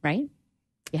screen, right?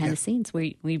 Behind the scenes.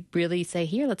 We really say,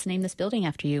 here, let's name this building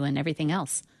after you and everything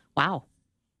else. Wow.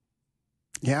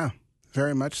 Yeah,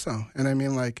 very much so. And I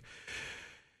mean,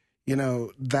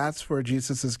 that's where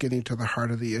Jesus is getting to the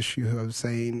heart of the issue of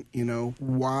saying,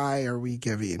 why are we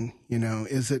giving?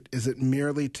 Is it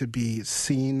merely to be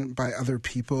seen by other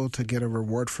people, to get a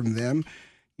reward from them?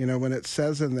 When it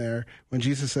says in there, when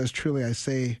Jesus says, truly I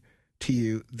say to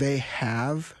you, they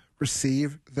have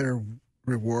received their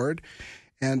reward.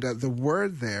 And the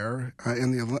word there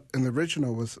in the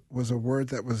original was a word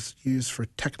that was used for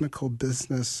technical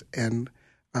business and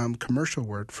commercial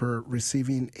word for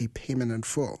receiving a payment in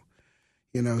full.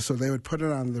 So they would put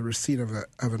it on the receipt of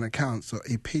an account. So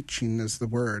apetching is the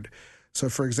word. So,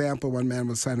 for example, one man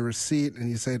would sign a receipt and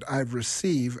he said, I've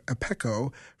received a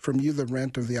peco from you, the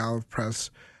rent of the olive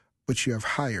press, which you have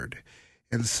hired.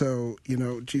 And so,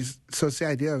 Jesus, so it's the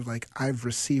idea of I've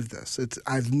received this.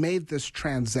 I've made this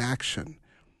transaction.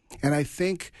 And I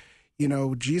think,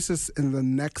 Jesus in the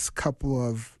next couple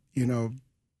of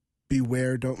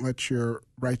beware, don't let your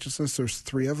righteousness, there's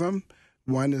 3 of them.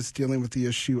 One is dealing with the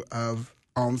issue of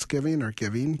almsgiving or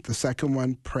giving. The second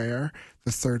one, prayer.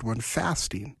 The third one,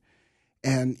 fasting.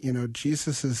 And,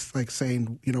 Jesus is like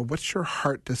saying, what's your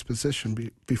heart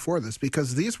disposition before this?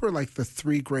 Because these were like the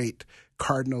 3 great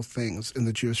cardinal things in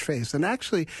the Jewish faith. And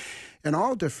actually, in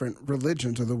all different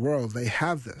religions of the world, they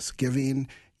have this giving,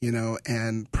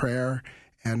 and prayer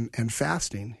and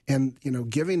fasting. And,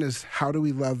 giving is how do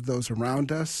we love those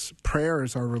around us? Prayer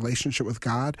is our relationship with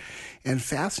God. And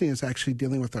fasting is actually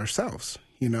dealing with ourselves,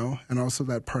 and also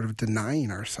that part of denying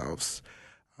ourselves.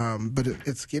 But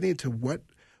it's getting to what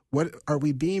are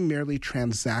we being merely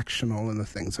transactional in the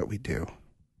things that we do?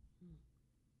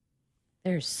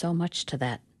 There's so much to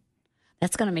that.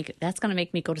 That's gonna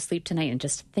make me go to sleep tonight and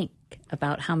just think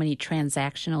about how many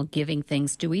transactional giving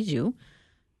things do we do,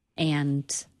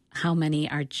 and how many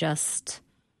are just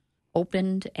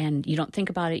opened and you don't think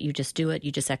about it, you just do it,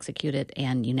 you just execute it,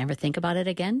 and you never think about it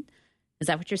again. Is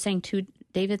that what you're saying too,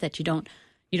 David? That you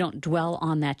don't dwell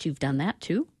on that you've done that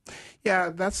too? Yeah,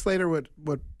 that's later what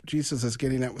Jesus is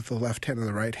getting at with the left hand and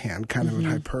the right hand, kind of in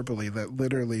hyperbole, that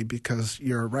literally because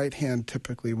your right hand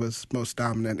typically was most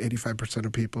dominant, 85%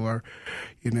 of people are,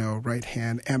 right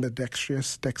hand,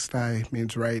 ambidextrous, dexti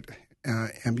means right,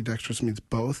 ambidextrous means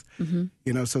both. So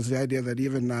it's the idea that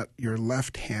even not your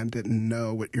left hand didn't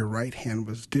know what your right hand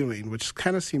was doing, which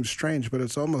kind of seems strange, but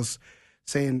it's almost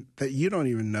saying that you don't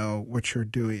even know what you're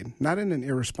doing, not in an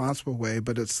irresponsible way,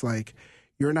 but it's like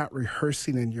you're not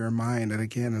rehearsing in your mind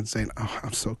and saying, oh,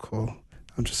 I'm so cool.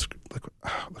 I'm just, look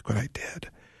what I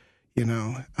did,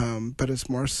 but it's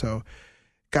more so,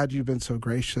 God, you've been so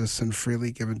gracious and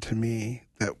freely given to me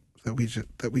that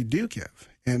we do give.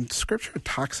 And Scripture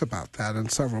talks about that in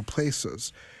several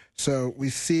places. So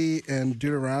we see in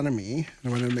Deuteronomy, and I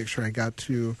want to make sure I got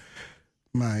to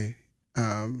my,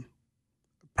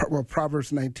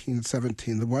 Proverbs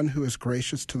 19:17, the one who is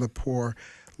gracious to the poor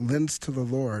lends to the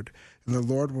Lord, and the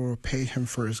Lord will repay him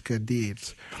for his good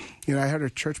deeds. I had a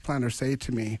church planner say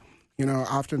to me,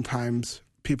 oftentimes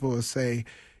people will say,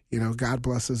 God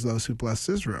blesses those who bless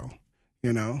Israel,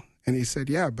 And he said,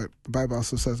 yeah, but the Bible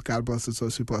also says God blesses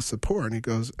those who bless the poor. And he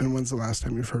goes, and when's the last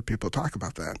time you've heard people talk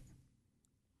about that?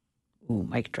 Ooh,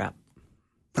 mic drop.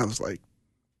 I was like,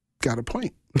 got a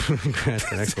point.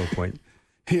 That's an excellent point.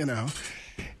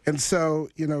 And so,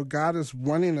 God is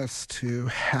wanting us to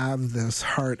have this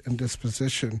heart and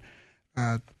disposition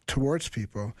towards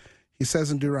people. He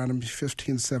says in Deuteronomy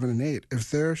 15:7-8,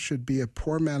 if there should be a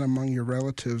poor man among your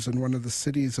relatives in one of the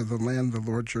cities of the land the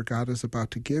Lord your God is about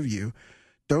to give you,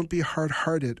 don't be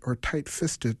hard-hearted or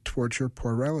tight-fisted towards your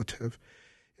poor relative.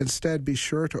 Instead, be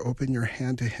sure to open your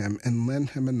hand to him and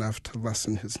lend him enough to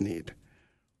lessen his need.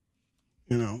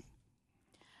 And,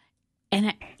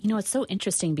 it's so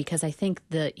interesting because I think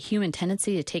the human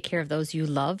tendency to take care of those you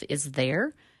love is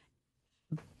there.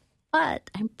 But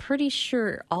I'm pretty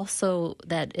sure also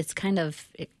that it's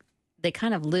they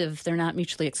kind of live, they're not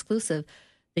mutually exclusive,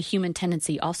 the human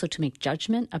tendency also to make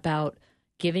judgment about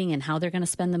giving and how they're going to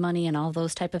spend the money and all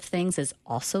those type of things is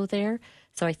also there.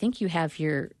 So I think you have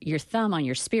your thumb on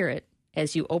your spirit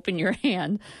as you open your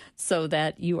hand so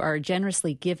that you are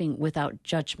generously giving without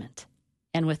judgment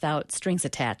and without strings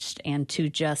attached, and to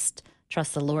just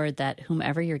trust the Lord that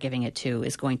whomever you're giving it to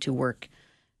is going to work.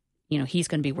 He's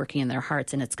going to be working in their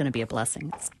hearts, and it's going to be a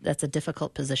blessing. That's a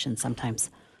difficult position sometimes.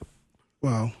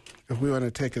 Well, if we want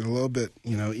to take it a little bit,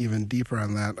 even deeper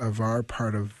on that, of our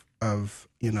part of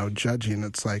judging,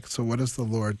 it's like, so what does the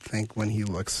Lord think when he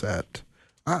looks at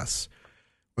us?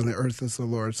 When the earth is the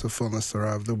Lord's, the fullness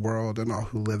thereof, the world and all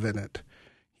who live in it.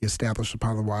 He established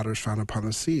upon the waters, found upon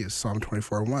the seas, Psalm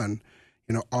 24:1.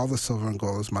 All the silver and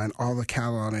gold is mine. All the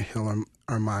cattle on a hill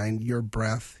are mine. Your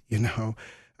breath,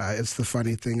 it's the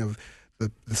funny thing of the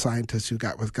scientists who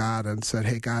got with God and said,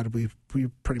 hey, God, we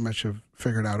pretty much have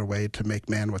figured out a way to make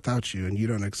man without you, and you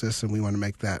don't exist, and we want to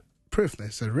make that proof. And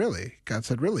they said, really? God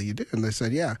said, really, you do? And they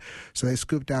said, yeah. So they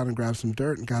scooped down and grabbed some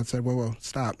dirt, and God said, whoa,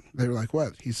 stop. They were like,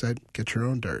 what? He said, get your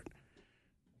own dirt.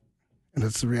 And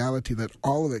it's the reality that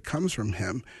all of it comes from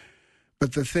him.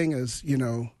 But the thing is,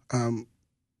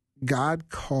 God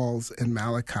calls in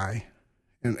Malachi,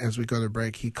 and as we go to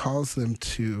break, he calls them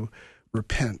to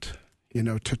repent,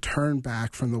 to turn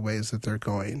back from the ways that they're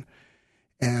going.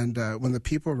 And when the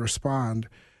people respond,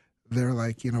 they're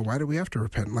like, why do we have to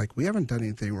repent? Like, we haven't done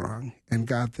anything wrong. And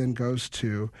God then goes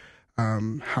to,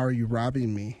 how are you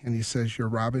robbing me? And he says, you're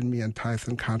robbing me in tithe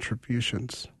and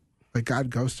contributions. But God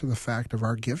goes to the fact of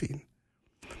our giving.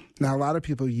 Now, a lot of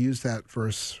people use that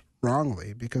verse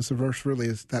wrongly, because the verse really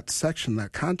is, that section,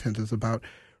 that content is about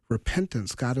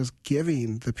repentance. God is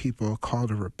giving the people a call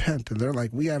to repent. And they're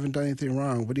like, we haven't done anything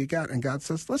wrong. What do you got? And God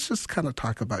says, let's just kind of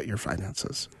talk about your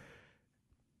finances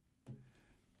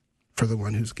for the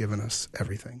one who's given us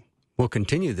everything. We'll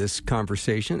continue this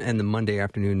conversation and the Monday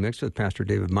afternoon mix with Pastor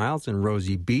David Myles and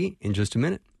Rosie B. in just a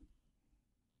minute.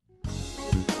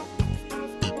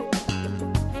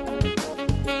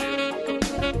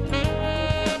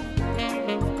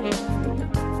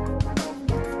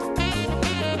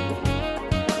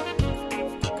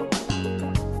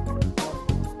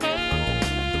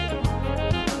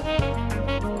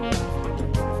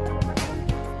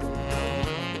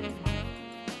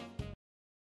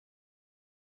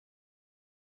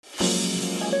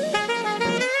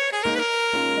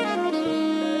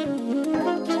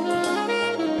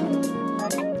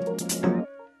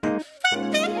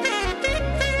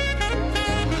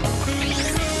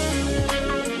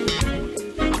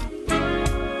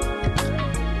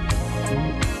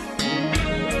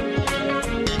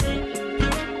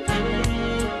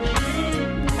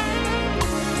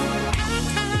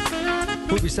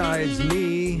 Besides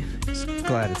me,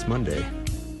 glad it's Monday.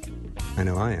 I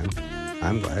know I am.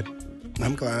 I'm glad.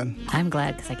 I'm glad. I'm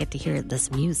glad because I get to hear this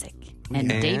music. And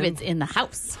David's in the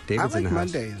house. David's I like in the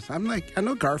Mondays. house. I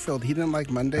know Garfield, he didn't like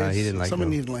Mondays. He didn't like Someone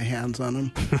them. needed to lay hands on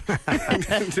him.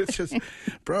 It's just,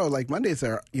 bro, like Mondays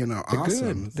are,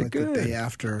 awesome. It's They're like good.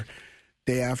 the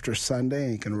day after Sunday,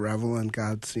 and you can revel in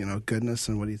God's, goodness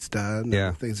and what he's done. Yeah.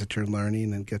 And the things that you're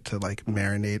learning and get to like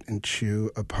marinate and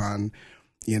chew upon,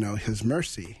 his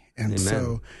mercy. And Amen.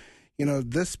 so,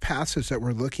 this passage that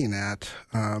we're looking at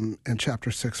in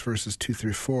chapter 6, verses 2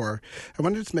 through 4, I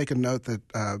wanted to make a note that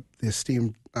the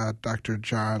esteemed Dr.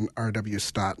 John R.W.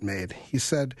 Stott made. He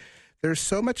said, "There's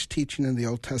so much teaching in the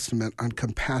Old Testament on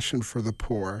compassion for the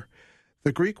poor.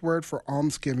 The Greek word for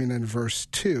almsgiving in verse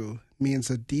 2 means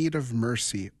a deed of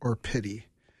mercy or pity.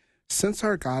 Since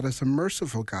our God is a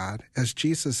merciful God, as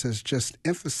Jesus has just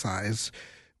emphasized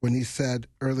when he said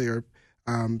earlier,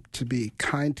 to be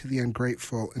kind to the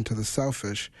ungrateful and to the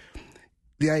selfish,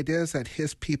 the idea is that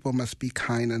his people must be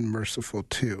kind and merciful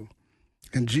too.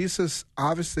 And Jesus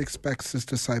obviously expects his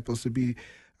disciples to be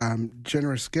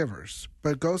generous givers,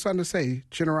 but goes on to say,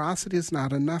 generosity is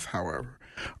not enough, however.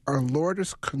 Our Lord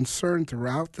is concerned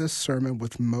throughout this sermon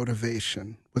with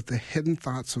motivation, with the hidden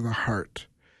thoughts of the heart.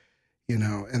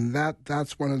 And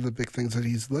that's one of the big things, that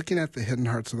he's looking at the hidden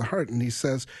hearts of the heart. And he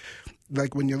says,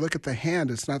 like when you look at the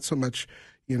hand, it's not so much,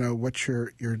 what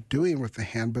you're doing with the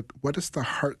hand, but what is the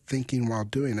heart thinking while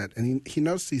doing it? And he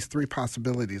notes these three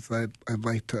possibilities that I'd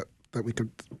like that we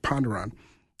could ponder on.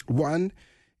 One,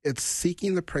 it's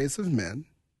seeking the praise of men.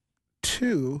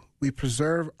 Two, we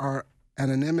preserve our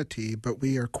anonymity, but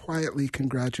we are quietly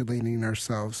congratulating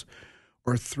ourselves.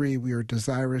 Or three, we are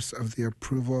desirous of the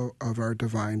approval of our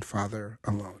divine Father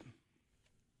alone.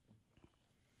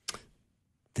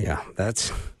 Yeah,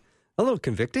 that's a little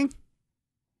convicting.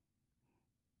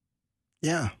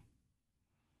 Yeah,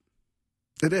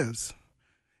 it is.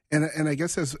 And I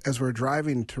guess as we're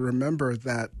driving, to remember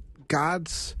that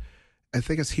God's, I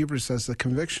think as Hebrews says, the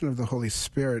conviction of the Holy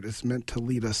Spirit is meant to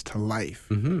lead us to life.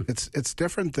 Mm-hmm. It's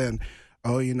different than,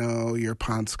 you're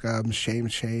pond scum, shame,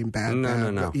 bad.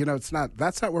 No. It's not.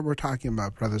 That's not what we're talking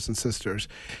about, brothers and sisters.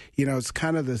 It's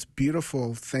kind of this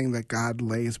beautiful thing that God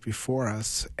lays before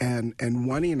us, and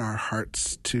wanting our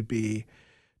hearts to be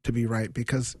right,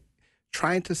 because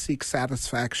trying to seek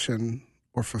satisfaction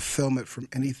or fulfillment from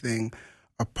anything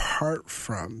apart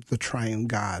from the triune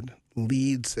God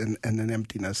leads in an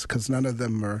emptiness, because none of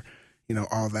them are,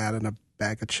 all that in a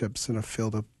bag of chips and a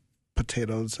field of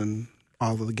potatoes and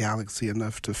all of the galaxy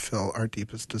enough to fill our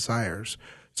deepest desires.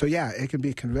 So yeah, it can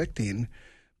be convicting,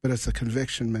 but it's a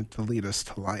conviction meant to lead us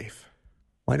to life.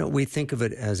 Why don't we think of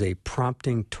it as a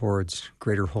prompting towards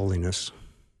greater holiness?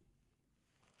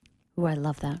 Ooh, I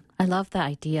love that. I love the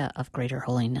idea of greater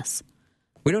holiness.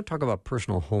 We don't talk about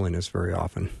personal holiness very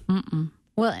often. Mm-mm.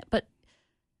 Well, but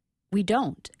we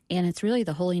don't. And it's really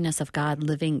the holiness of God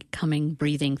living, coming,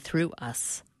 breathing through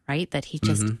us, right? That he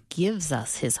just gives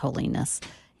us his holiness.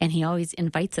 And he always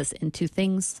invites us into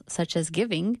things such as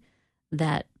giving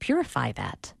that purify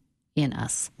that in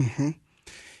us. Mm-hmm.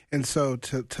 And so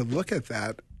to look at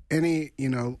that, any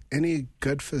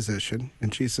good physician,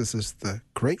 and Jesus is the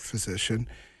great physician,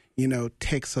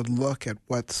 takes a look at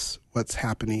what's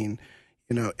happening,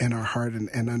 in our heart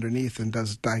and underneath, and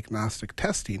does diagnostic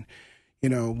testing.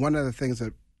 One of the things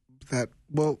that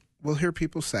we'll hear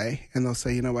people say, and they'll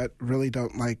say, really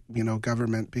don't like,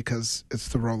 government because it's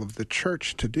the role of the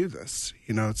church to do this.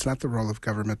 It's not the role of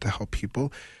government to help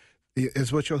people,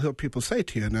 is what you'll hear people say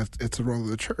to you, and it's the role of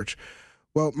the church.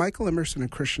 Well, Michael Emerson and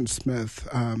Christian Smith,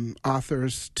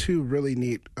 authors, two really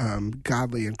neat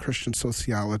godly and Christian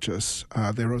sociologists.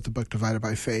 They wrote the book Divided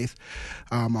by Faith,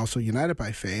 also United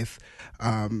by Faith.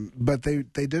 But they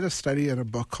did a study in a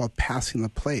book called Passing the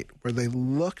Plate, where they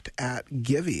looked at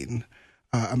giving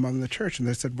among the church. And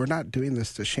they said, we're not doing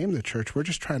this to shame the church. We're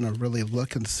just trying to really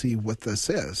look and see what this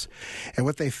is. And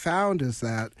what they found is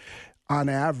that on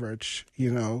average,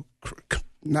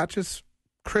 not just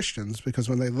Christians, because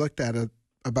when they looked at it,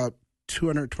 about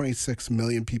 226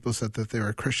 million people said that they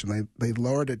were Christian. They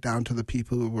lowered it down to the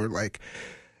people who were like,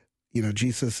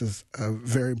 Jesus is a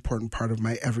very important part of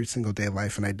my every single day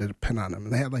life, and I depend on him.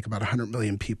 And they had like about 100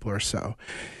 million people or so.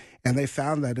 And they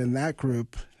found that in that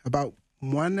group, about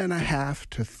 1.5%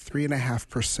 to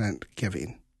 3.5%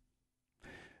 giving,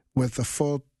 with the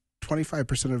full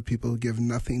 25% of people who give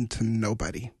nothing to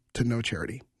nobody, to no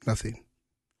charity, nothing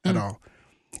at all.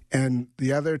 And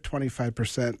the other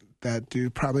 25% that do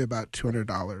probably about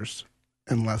 $200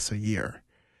 and less a year.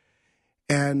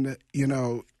 And,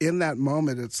 in that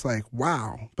moment, it's like,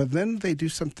 wow. But then they do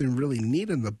something really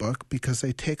neat in the book, because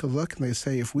they take a look and they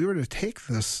say, if we were to take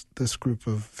this group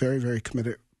of very, very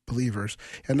committed believers,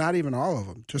 and not even all of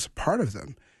them, just a part of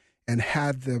them, and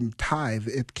had them tithe,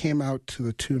 it came out to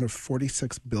the tune of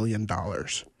 $46 billion.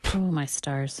 Oh, my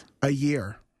stars. A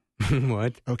year.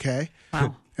 What? Okay?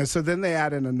 Wow. And so then they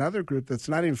add in another group that's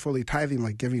not even fully tithing,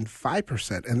 like giving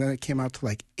 5%. And then it came out to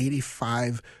like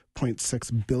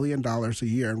 $85.6 billion a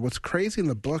year. And what's crazy in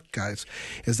the book, guys,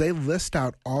 is they list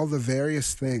out all the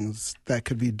various things that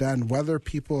could be done, whether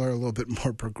people are a little bit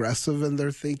more progressive in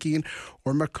their thinking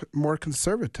or more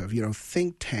conservative.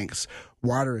 Think tanks,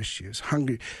 water issues,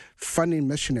 hungry, funding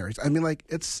missionaries. I mean, like,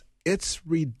 it's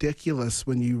ridiculous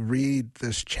when you read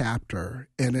this chapter,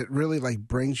 and it really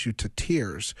brings you to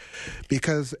tears,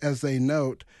 because as they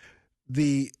note,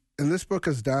 and this book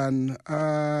is done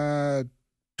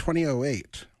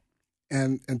 2008,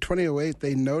 and in 2008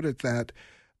 they noted that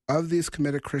of these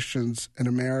committed Christians in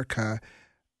America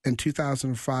in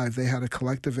 2005, they had a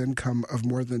collective income of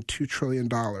more than $2 trillion,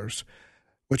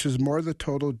 which is more the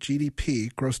total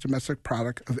GDP, gross domestic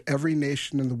product, of every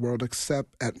nation in the world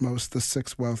except at most the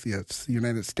six wealthiest: the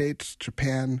United States,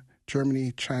 Japan,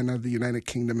 Germany, China, the United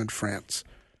Kingdom, and France.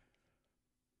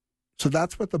 So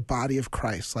that's what the body of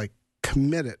Christ,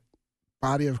 committed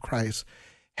body of Christ,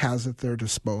 has at their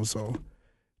disposal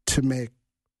to make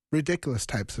ridiculous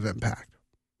types of impact.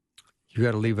 You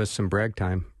got to leave us some brag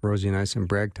time, Rosie and I, some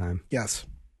brag time. Yes,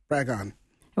 brag on.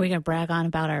 Are we going to brag on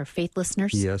about our faith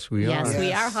listeners? Yes, we are. Yes,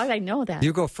 we are. How did I know that?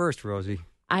 You go first, Rosie.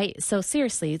 So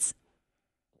seriously,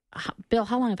 Bill,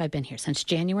 how long have I been here? Since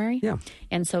January? Yeah.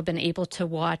 And so I've been able to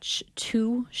watch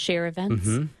 2 share events.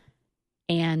 Mm-hmm.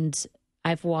 And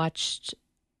I've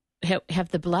have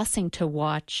the blessing to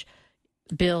watch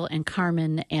Bill and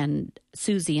Carmen and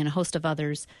Susie and a host of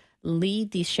others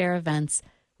lead these share events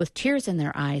with tears in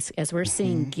their eyes as we're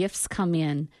seeing gifts come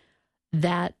in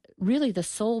that really the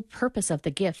sole purpose of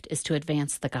the gift is to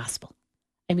advance the gospel.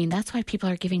 I mean, that's why people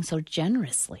are giving so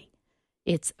generously.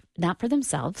 It's not for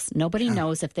themselves. Nobody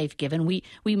knows if they've given. We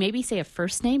maybe say a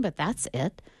first name, but that's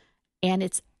it. And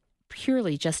it's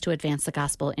purely just to advance the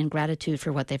gospel in gratitude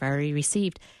for what they've already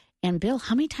received. And Bill,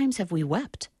 how many times have we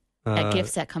wept at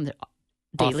gifts that come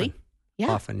daily? Often.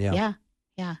 Yeah. Often, yeah.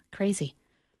 Yeah, crazy.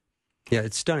 Yeah,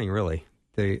 it's stunning, really.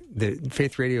 The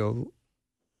Faith Radio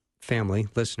family,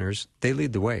 listeners, they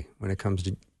lead the way when it comes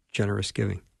to generous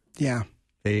giving. Yeah.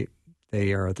 They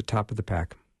are at the top of the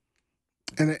pack.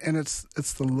 And it's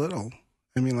the little.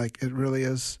 I mean, it really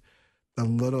is the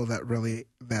little that really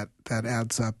that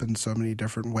adds up in so many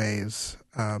different ways.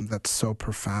 That's so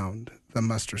profound, the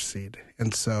mustard seed.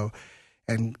 And so,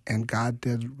 and God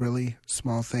did really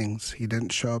small things. He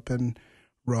didn't show up in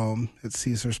Rome at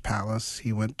Caesar's palace.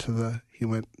 He went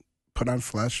put on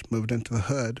flesh, moved into the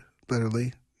hood,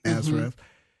 literally, Nazareth,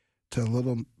 to a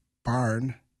little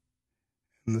barn,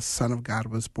 and the Son of God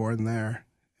was born there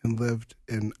and lived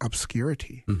in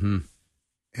obscurity. Mm-hmm.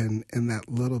 And in that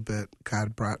little bit,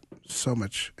 God brought so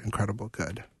much incredible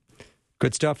good.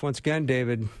 Good stuff once again,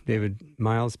 David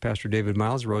Myles, Pastor David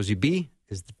Myles. Rosie B.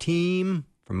 is the team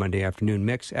for Monday Afternoon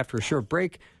Mix. After a short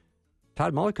break,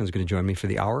 Todd Mulliken is going to join me for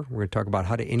the hour. We're going to talk about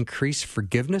how to increase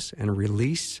forgiveness and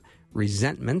release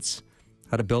resentments,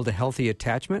 how to build a healthy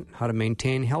attachment, how to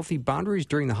maintain healthy boundaries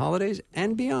during the holidays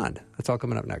and beyond. That's all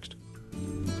coming up next.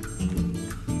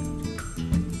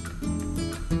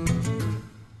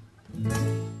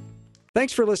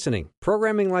 Thanks for listening.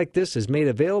 Programming like this is made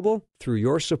available through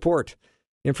your support.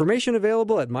 Information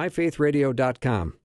available at myfaithradio.com.